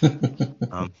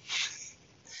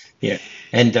 Yeah,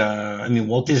 and I mean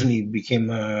Walt Disney became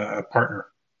a partner.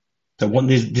 The Walt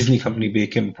Disney Company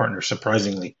became a partner,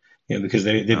 surprisingly, because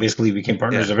they basically became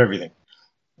partners of everything.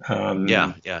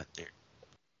 Yeah.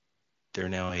 They're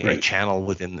now a channel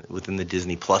within the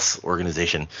Disney Plus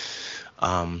organization.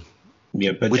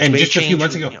 Yeah, but just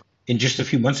a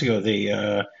few months ago, they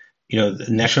the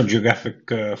National Geographic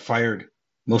fired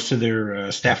most of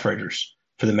their staff writers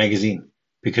for the magazine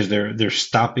because they're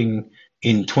stopping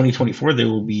in 2024. They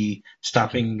will be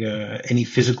stopping any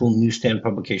physical newsstand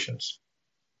publications.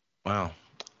 Wow.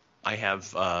 I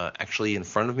have actually in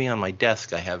front of me on my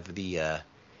desk. I have the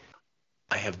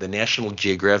National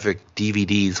Geographic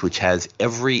DVDs, which has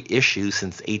every issue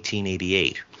since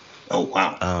 1888, Oh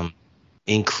wow.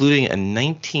 including a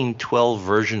 1912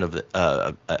 version of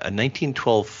a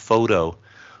 1912 photo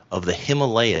of the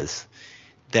Himalayas.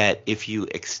 That if you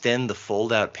extend the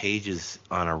fold-out pages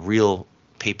on a real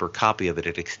paper copy of it,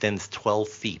 it extends 12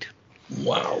 feet.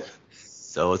 Wow.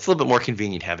 So it's a little bit more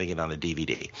convenient having it on a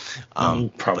DVD.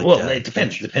 Probably. But Well, it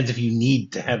depends. Depends if you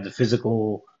need to have the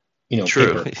physical,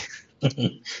 true. paper. If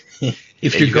And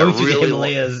you're you got going through the really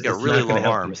Himalayas, got it's really not going to long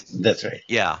help you. arms. That's right.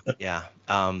 Yeah, yeah.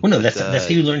 Well, no, But that's how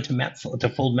you learn to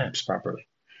fold maps properly.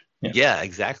 Yeah. yeah,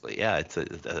 exactly. Yeah, it's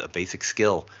a basic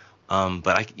skill. But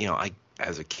I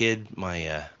as a kid,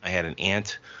 I had an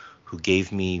aunt who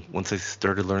gave me, once I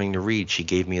started learning to read, she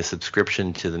gave me a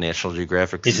subscription to the National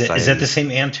Geographic Is that the Society. same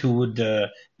aunt who would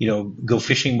go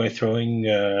fishing by throwing?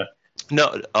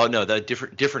 No, oh no, the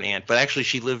different aunt, but actually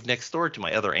she lived next door to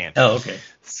my other aunt. Oh, okay.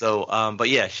 So, but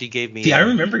yeah, she gave me. See, I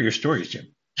remember your stories, Jim.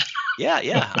 Yeah,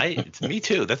 it's me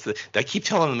too. I keep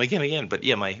telling them again and again. But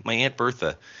yeah, my aunt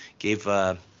Bertha gave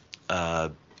uh,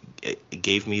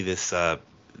 gave me this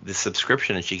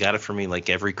subscription, and she got it for me like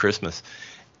every Christmas,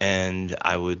 and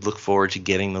I would look forward to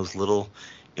getting those little.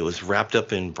 It was wrapped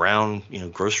up in brown,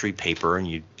 grocery paper, and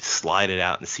you slide it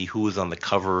out and see who was on the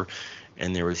cover,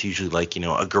 and there was usually like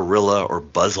a gorilla or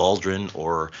Buzz Aldrin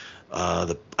or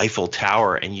the Eiffel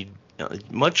Tower, and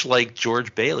much like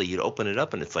George Bailey, you'd open it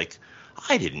up and it's like,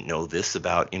 I didn't know this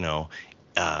about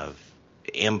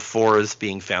amphoras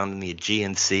being found in the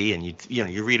Aegean Sea, and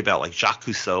you read about like Jacques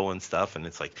Cousteau and stuff, and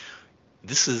it's like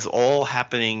this is all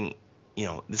happening.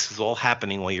 This is all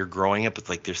happening while you're growing up. It's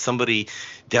like there's somebody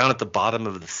down at the bottom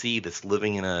of the sea that's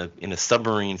living in a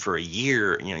submarine for a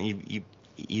year.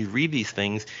 You read these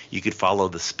things, you could follow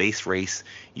the space race,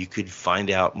 you could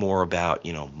find out more about,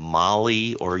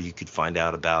 Mali, or you could find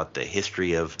out about the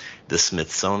history of the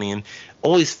Smithsonian.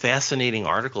 All these fascinating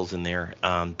articles in there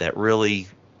that really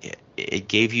it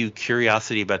gave you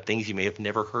curiosity about things you may have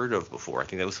never heard of before. I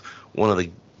think that was one of the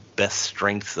best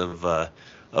strengths of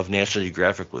National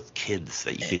Geographic with kids,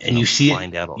 that you could And you see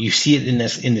find out. You see it in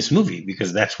this movie,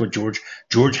 because that's what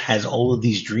George has all of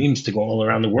these dreams to go all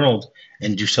around the world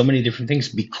and do so many different things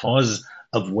because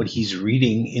of what he's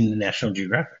reading in the National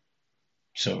Geographic.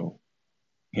 So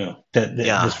that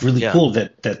Yeah, was really yeah. cool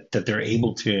that they're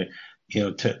able to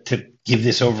to give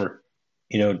this over,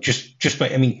 just by,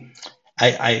 I mean,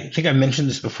 I think I mentioned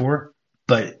this before,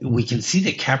 but we can see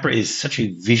that Capra is such a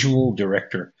visual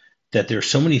director that there are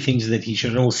so many things that he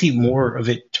should, and we'll see more of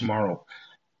it tomorrow.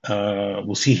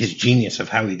 We'll see his genius of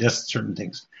how he does certain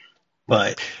things.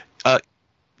 But Uh,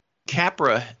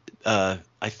 Capra, I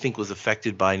think, was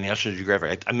affected by National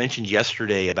Geographic. I mentioned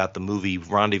yesterday about the movie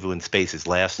Rendezvous in Space, his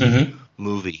last mhm.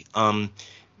 movie.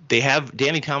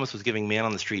 Danny Thomas was giving Man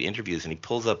on the Street interviews, and he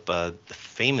pulls up the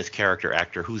famous character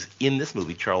actor who's in this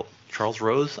movie, Charles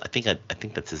Rose. I think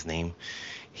that's his name.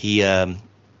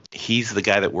 He's the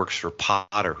guy that works for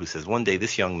Potter, who says one day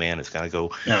this young man is going to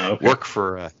go Oh, okay. work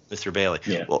for Mr. Bailey.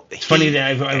 Yeah. Well, It's funny that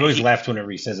I've always laughed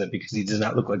whenever he says that, because he does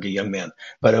not look like a young man.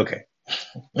 But okay.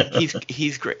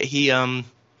 he's great. He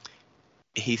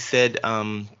said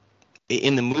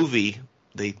in the movie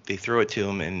they throw it to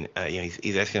him, and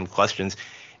he's asking him questions,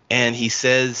 and he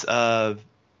says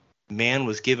man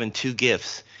was given two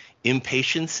gifts: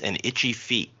 impatience and itchy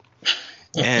feet.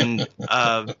 And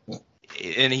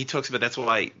and he talks about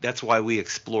that's why we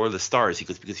explore the stars. He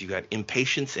goes, because you got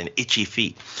impatience and itchy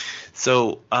feet.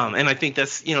 So and I think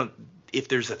that's, if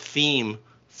there's a theme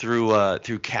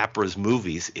through Capra's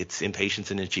movies, it's impatience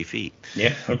and itchy feet.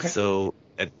 Yeah. Okay. So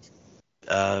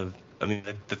I mean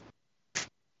that's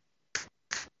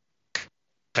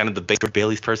kind of the Baker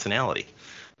Bailey's personality.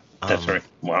 That's right.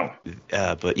 Wow.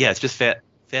 But yeah, it's just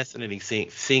fascinating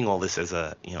seeing all this as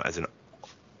as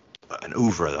an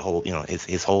oeuvre, the whole,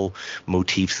 his whole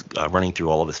motifs running through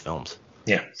all of his films.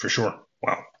 Yeah, for sure.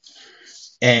 Wow.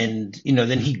 And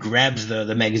then he grabs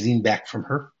the magazine back from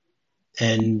her,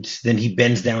 and then he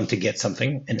bends down to get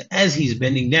something. And as he's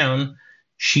bending down,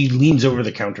 she leans over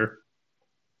the counter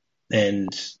and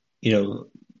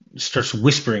starts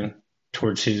whispering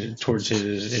towards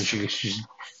his, and she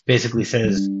basically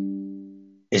says,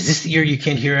 "Is this the year you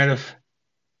can't hear out of?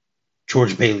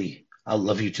 George Bailey, I'll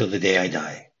love you till the day I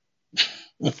die."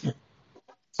 What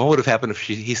would have happened if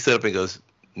he stood up and goes,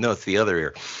 "No, it's the other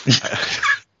ear"?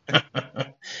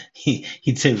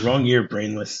 He'd say, "Wrong ear,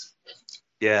 brainless."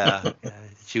 Yeah,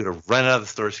 she would have run out of the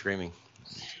store screaming.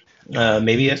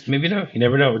 Maybe yes, maybe no. You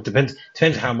never know. It depends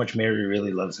how much Mary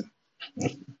really loves him.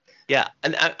 Yeah,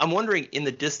 and I'm wondering, in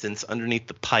the distance, underneath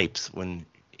the pipes, when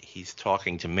he's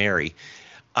talking to Mary.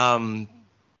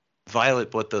 Violet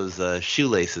bought those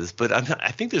shoelaces, but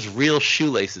I think there's real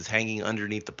shoelaces hanging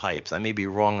underneath the pipes. I may be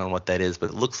wrong on what that is, but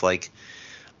it looks like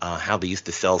how they used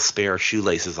to sell spare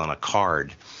shoelaces on a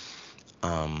card.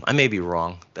 I may be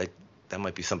wrong. That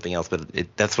might be something else,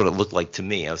 but that's what it looked like to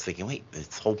me. I was thinking, wait,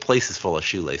 this whole place is full of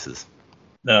shoelaces.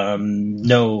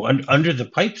 No, under the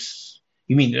pipes.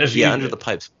 You mean under the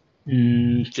pipes.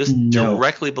 Just no.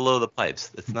 directly below the pipes.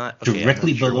 It's not okay,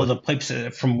 directly below the pipes.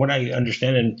 From what I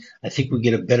understand, and I think we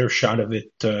get a better shot of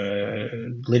it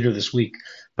later this week.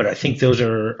 But I think those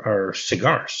are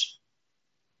cigars.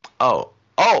 Oh,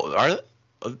 are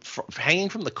they hanging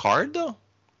from the card though?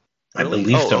 Really? I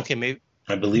believe so. Okay, maybe.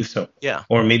 I believe so. Yeah.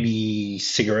 Or maybe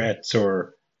cigarettes,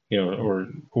 or or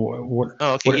what?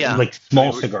 Oh, okay, yeah. Like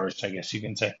small cigars, I guess you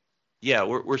can say. Yeah,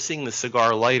 we're seeing the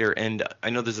cigar lighter, and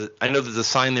I know there's a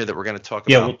sign there that we're going to talk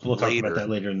about. Yeah, we'll talk about that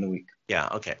later in the week. Yeah.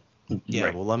 Okay. Yeah.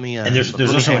 Right. Well, let me. And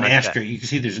there's also an ashtray. You can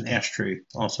see there's an ashtray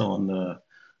also on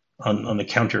the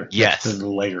counter. Yes. The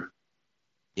lighter.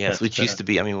 Yes, which used to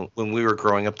be. I mean, when we were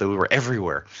growing up, we were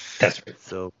everywhere. That's right.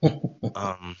 So.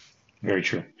 Very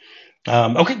true.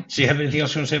 Okay. So you have anything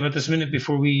else you want to say about this minute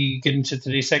before we get into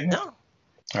today's segment? No.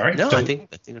 All right. No, I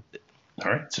think that's it.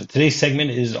 All right. So today's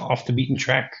segment is off the beaten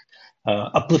track.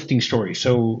 Uplifting story.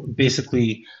 So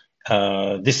basically,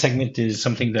 this segment is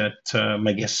something that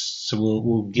my guests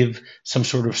will give some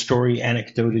sort of story,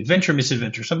 anecdote, adventure,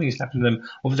 misadventure, something that's happened to them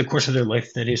over the course of their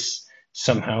life that is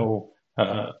somehow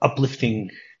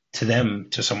uplifting to them,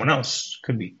 to someone else.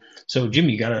 Could be. So, Jim,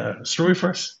 you got a story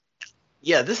for us?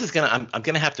 Yeah, this is I'm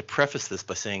gonna have to preface this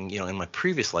by saying, in my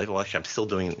previous life, well, actually, I'm still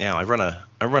doing it now. I run a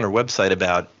website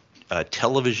about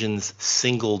television's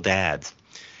single dads.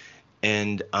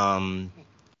 And I'm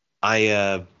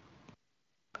gonna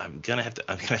have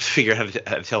to figure out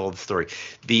how to tell the story.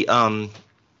 I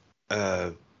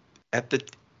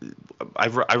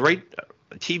write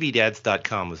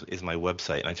tvdads.com is my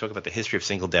website, and I talk about the history of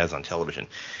single dads on television.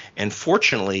 And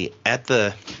fortunately, at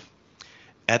the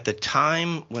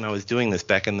time when I was doing this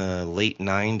back in the late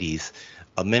 90s,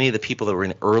 many of the people that were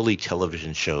in early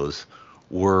television shows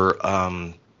were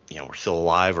were still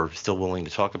alive or still willing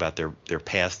to talk about their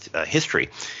past history.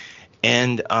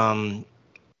 And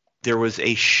there was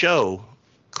a show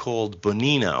called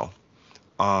Bonino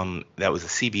that was a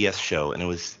CBS show, and it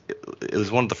was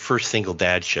one of the first single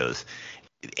dad shows.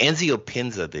 Enzio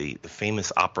Pinza, the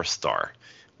famous opera star,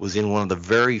 was in one of the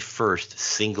very first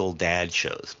single dad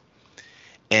shows.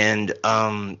 And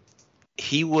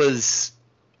he was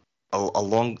a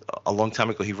long time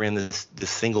ago, he ran this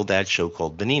single dad show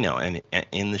called Bonino, and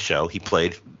in the show he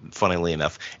played, funnily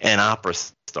enough, an opera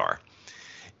star.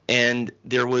 And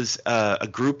there was a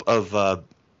group of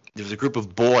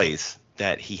boys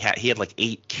that he had like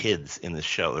 8 kids in the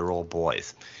show. They were all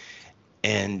boys,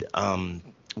 and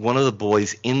one of the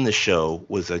boys in the show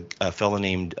was a fellow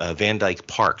named Van Dyke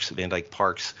Parks. Van Dyke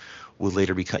Parks would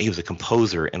later he was a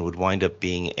composer and would wind up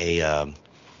being a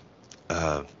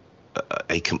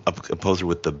composer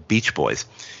with the Beach Boys.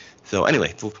 So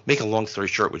anyway, to make a long story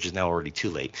short, which is now already too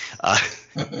late,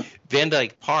 Van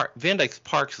Dyke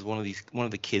Parks is one of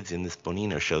the kids in this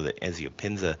Bonino show that Ezio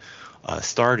Pinza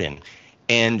starred in,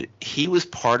 and he was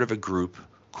part of a group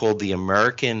called the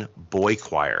American Boy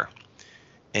Choir.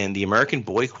 And the American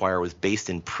Boy Choir was based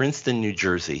in Princeton, New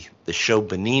Jersey. The show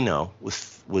Bonino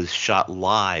was shot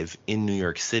live in New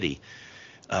York City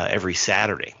every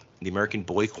Saturday. The American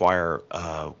Boy Choir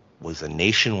was a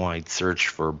nationwide search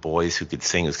for boys who could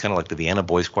sing. It was kind of like the Vienna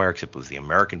Boys Choir, except it was the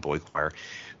American Boy Choir.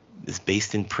 It's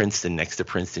based in Princeton, next to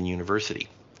Princeton University.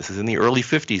 This is in the early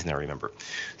 50s now, remember.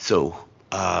 So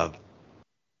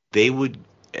they would,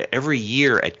 every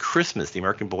year at Christmas, the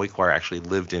American Boy Choir actually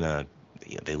lived on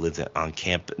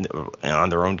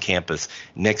their own campus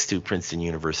next to Princeton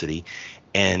University,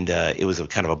 and it was a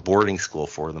kind of a boarding school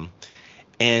for them.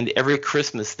 And every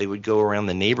Christmas they would go around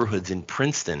the neighborhoods in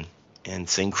Princeton and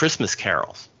sing Christmas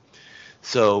carols.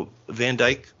 So Van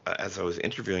Dyke, as I was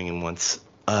interviewing him once,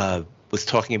 was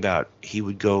talking about he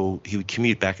would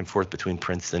commute back and forth between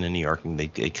Princeton and New York, and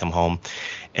they'd come home,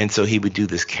 and so he would do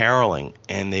this caroling,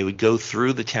 and they would go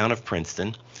through the town of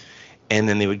Princeton, and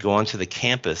then they would go onto the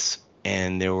campus.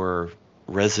 And there were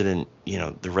the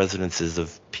residences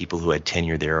of people who had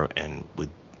tenure there, and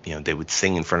they would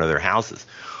sing in front of their houses.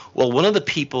 Well, one of the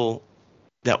people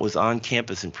that was on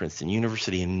campus in Princeton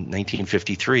University in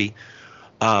 1953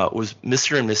 was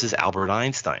Mr. and Mrs. Albert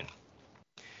Einstein.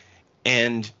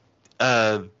 And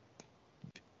Van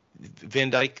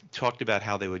Dyke talked about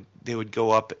how they would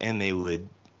go up and they would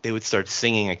start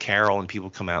singing a carol, and people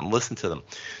would come out and listen to them.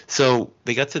 So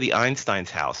they got to the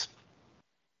Einstein's house.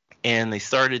 and they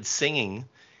started singing,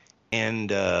 and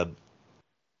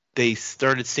they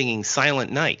started singing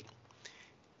Silent Night.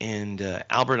 And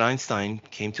Albert Einstein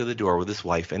came to the door with his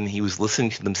wife, and he was listening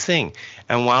to them sing.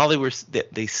 And while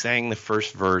they sang the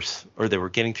first verse, or they were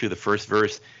getting through the first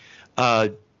verse,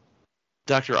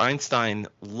 Dr. Einstein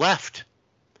left.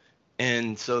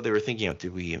 And so they were thinking,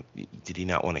 did he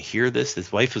not want to hear this?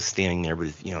 His wife was standing there, but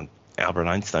Albert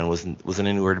Einstein wasn't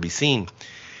anywhere to be seen.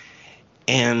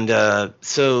 And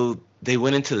so they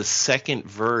went into the second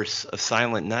verse of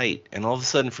Silent Night, and all of a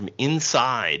sudden, from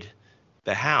inside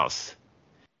the house,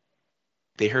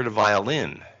 they heard a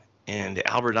violin, and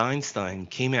Albert Einstein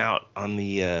came out on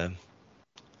the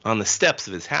steps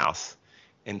of his house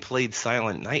and played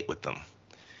Silent Night with them.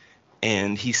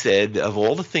 And he said, of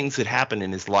all the things that happened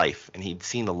in his life, and he'd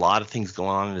seen a lot of things going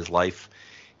on in his life,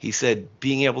 he said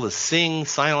being able to sing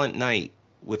Silent Night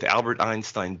with Albert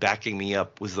Einstein backing me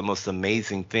up was the most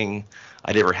amazing thing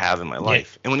I'd ever have in my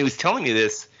life. And when he was telling me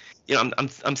this,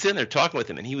 I'm sitting there talking with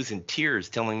him, and he was in tears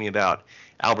telling me about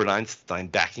Albert Einstein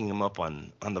backing him up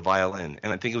on the violin.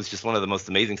 And I think it was just one of the most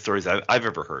amazing stories I've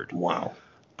ever heard. Wow.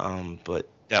 But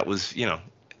that was,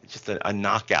 just a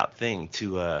knockout thing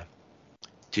to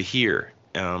hear.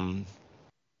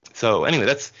 So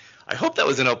anyway, I hope that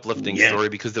was an uplifting story,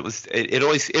 because it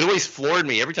always floored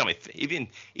me every time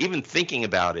even thinking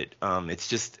about it. It's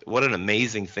just, what an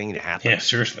amazing thing to happen. Yeah,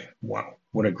 seriously. Wow.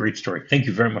 What a great story. Thank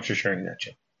you very much for sharing that,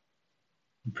 Jim.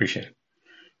 Appreciate it.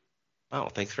 Oh,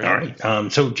 thanks for having me. All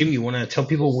right. So, Jim, you want to tell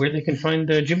people where they can find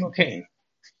Jim O'Kane?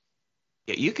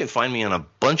 Yeah, you can find me on a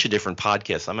bunch of different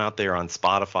podcasts. I'm out there on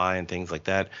Spotify and things like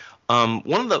that.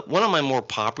 One of my more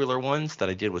popular ones that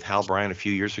I did with Hal Bryan a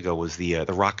few years ago was the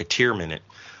Rocketeer Minute.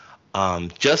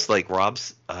 Just like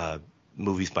Rob's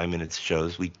Movies by Minutes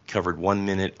shows, we covered 1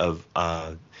 minute of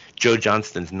Joe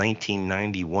Johnston's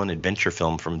 1991 adventure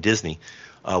film from Disney,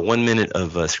 1 minute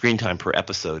of screen time per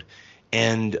episode.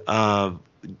 And on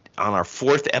our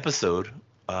fourth episode,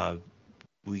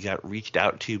 we got reached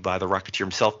out to by the Rocketeer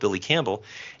himself, Billy Campbell,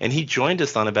 and he joined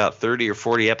us on about 30 or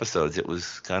 40 episodes. It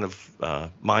was kind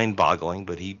of mind-boggling,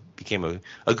 but he became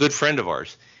a good friend of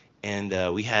ours.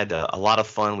 And we had a lot of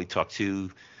fun. We talked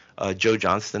to Joe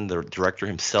Johnston, the director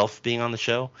himself, being on the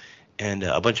show, and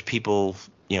a bunch of people,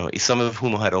 some of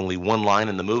whom had only one line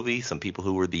in the movie, some people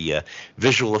who were the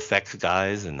visual effects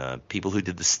guys, and people who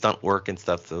did the stunt work and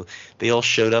stuff. So they all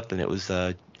showed up, and it was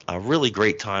a really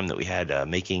great time that we had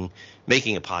making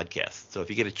a podcast. So if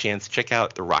you get a chance, check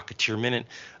out the Rocketeer Minute,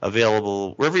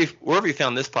 available wherever you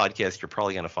found this podcast. You're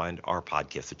probably going to find our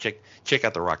podcast. So check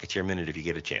out the Rocketeer Minute if you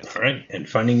get a chance. All right. And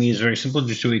finding me is very simple.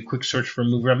 Just do a quick search for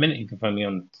MovieRob Minute. You can find me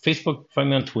on Facebook,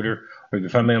 find me on Twitter, or you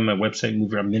can find me on my website,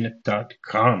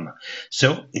 MovieRobMinute.com.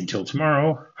 So until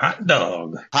tomorrow, hot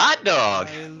dog. Hot dog.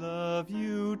 I love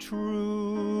you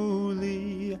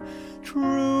truly,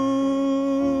 truly,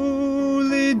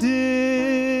 dear.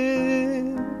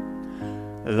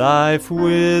 Life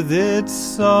with its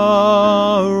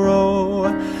sorrow,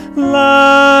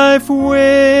 life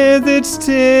with its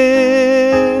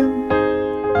tears.